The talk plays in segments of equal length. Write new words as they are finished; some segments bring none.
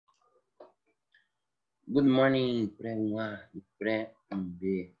Good morning, pré-1 A e pré-1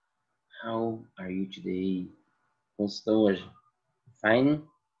 B. How are you today? Como estão hoje? Fine?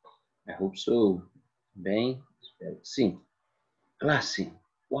 I hope so. Bem? Espero que sim. Classe,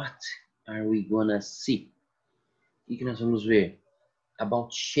 what are we gonna see? O que nós vamos ver?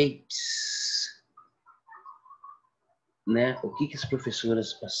 About shapes. Né? O que as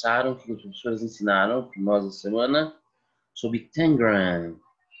professoras passaram, o que as professoras ensinaram para nós essa semana sobre Tangram.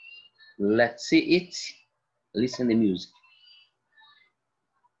 Let's see it. Listen the music.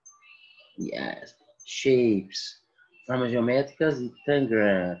 Yes, shapes, formas geométricas e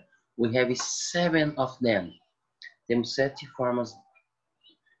Tangram. We have 7 of them. Temos 7 formas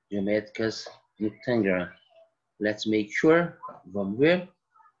geométricas no Tangram. Let's make sure. Vamos ver.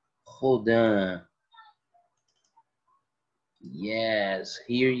 Hold on. Yes,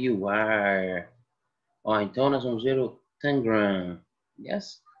 here you are. Ó, então nós vamos ver o Tangram.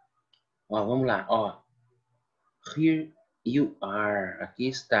 Yes? Ó, vamos lá. Ó, here you are. Aqui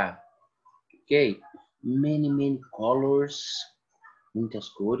está. Ok? Many colors. Muitas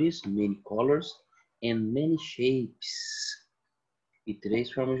cores, many colors, and many shapes. E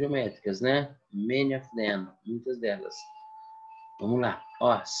 3 formas geométricas, né? Many of them, muitas delas. Vamos lá.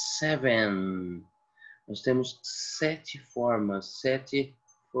 Ó, 7. Nós temos 7 formas, 7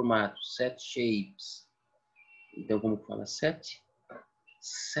 formatos, 7 shapes. Então, como fala 7?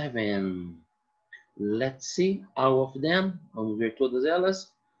 7. Let's see all of them. Vamos ver todas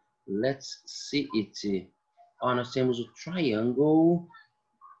elas. Let's see it. Ó, nós temos o triangle.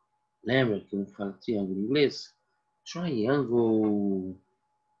 Lembra que eu falo triângulo em inglês? Triangle.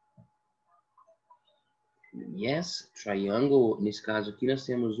 Yes, triangle. Nesse caso aqui nós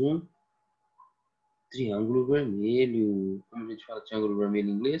temos um triângulo vermelho. Como a gente fala triângulo vermelho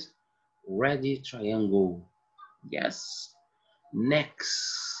em inglês? Red triangle. Yes.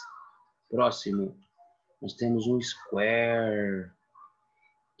 Next. Próximo. Nós temos um square.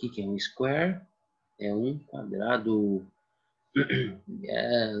 O que é um square? É um quadrado.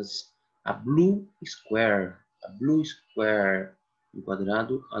 Yes. A blue square. A blue square. Um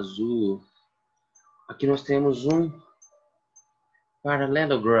quadrado azul. Aqui nós temos um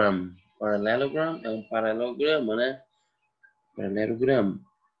parallelogram. Parallelogram é um paralelograma, né? Paralelograma.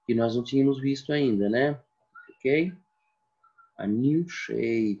 Que nós não tínhamos visto ainda, né? Ok? A new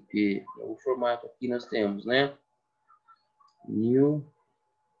shape. É o formato aqui nós temos, né? New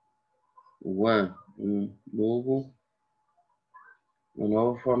one. Uma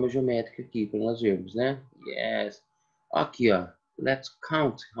nova forma geométrica aqui para nós vermos, né? Yes. Aqui, ó. Let's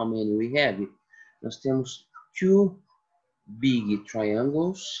count how many we have. Nós temos 2 big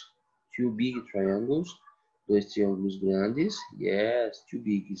triangles. 2 big triangles. 2 triângulos grandes. Yes, 2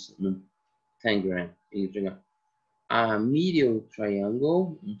 bigs no Tangram. A medium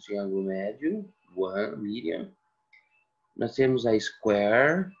triangle. Um triângulo médio. One medium. Nós temos a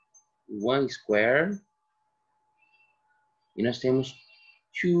square. One square. E nós temos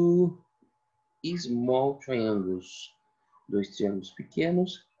 2 small triangles. 2 triângulos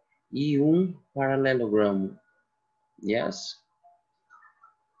pequenos. E um parallelogram. Yes.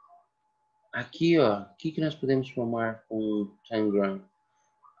 Aqui, ó, o que nós podemos formar com o Tangram?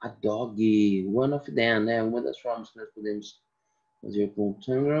 A dog, one of them, né? Uma das formas que nós podemos fazer com o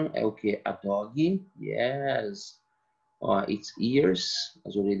Tangram é o que? A dog, yes. Ó, its ears,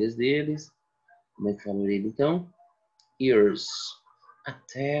 as orelhas deles. Como é que fala a orelha, então? Ears. A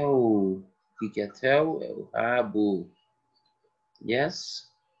tail, o que é a tail? É o rabo. Yes.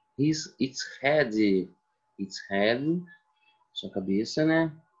 Its head, sua cabeça,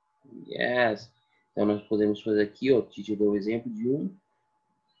 né? Yes. Então, nós podemos fazer aqui, ó, te dou o exemplo de um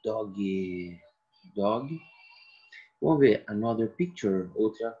dog. Vamos ver, another picture,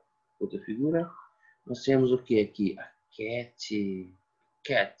 outra figura. Nós temos o que aqui? A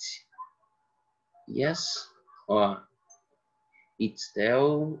cat. Yes. Ó, its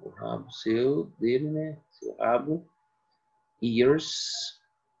tail, o rabo dele, né? Seu rabo. Ears,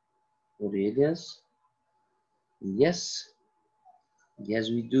 orelhas. Yes. Yes,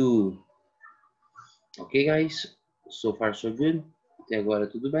 we do. Ok, guys? So far, so good. Até agora,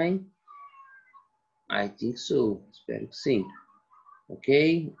 tudo bem? I think so. Espero que sim.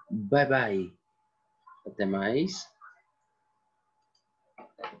 Ok? Bye, bye. Até mais.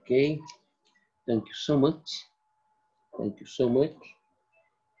 Ok? Thank you so much.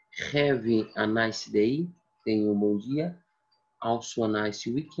 Have a nice day. Tenha um bom dia. Also a nice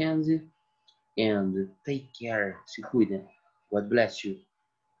weekend. And take care. Se cuida. God bless you.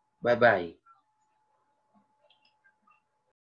 Bye, bye.